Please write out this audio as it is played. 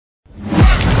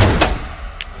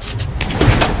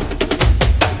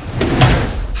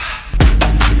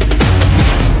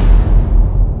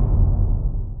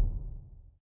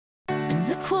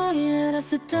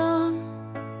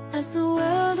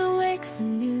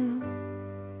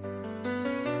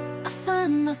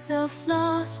find myself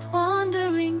lost,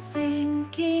 wandering,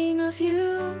 thinking of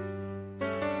you.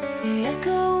 The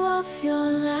echo of your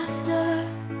laughter,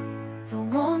 the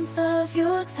warmth of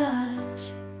your touch,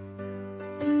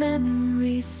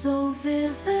 memories so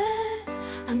vivid,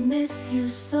 I miss you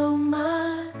so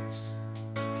much.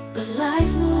 But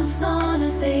life moves on,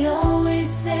 as they always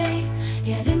say,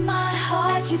 yet in my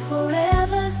heart you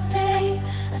forever stay.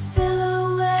 A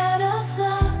silhouette of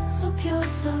love, so pure,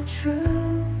 so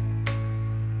true.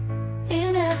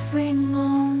 In every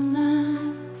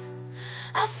moment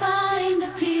I find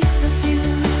a piece of you.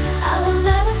 I will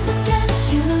never forget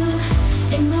you.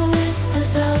 In the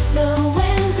whispers of the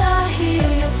wind I hear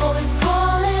your voice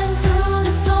calling through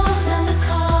the storms and the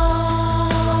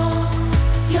calm.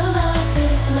 Your love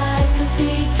is like a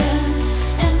beacon,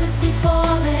 endlessly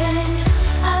falling.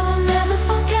 I will never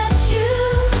forget you.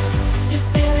 Your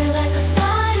spirit like a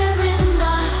fire in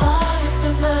my heart is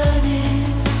still burning.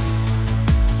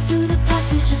 Through the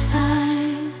passage of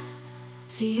time,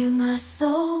 to you my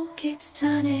soul keeps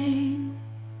turning.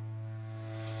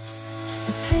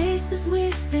 The places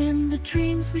we've been, the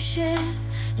dreams we share,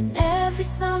 in every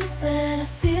sunset I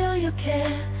feel your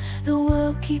care. The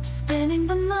world keeps spinning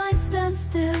but mine stands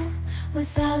still.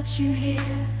 Without you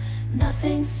here,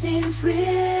 nothing seems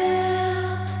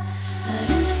real. But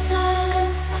in the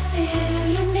silence I feel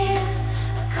you near,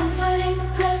 a comforting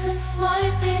presence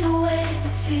wiping away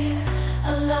the tear.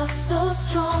 A love so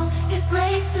strong, it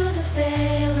breaks through the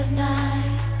veil of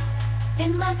night.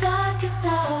 In my darkest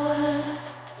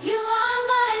hours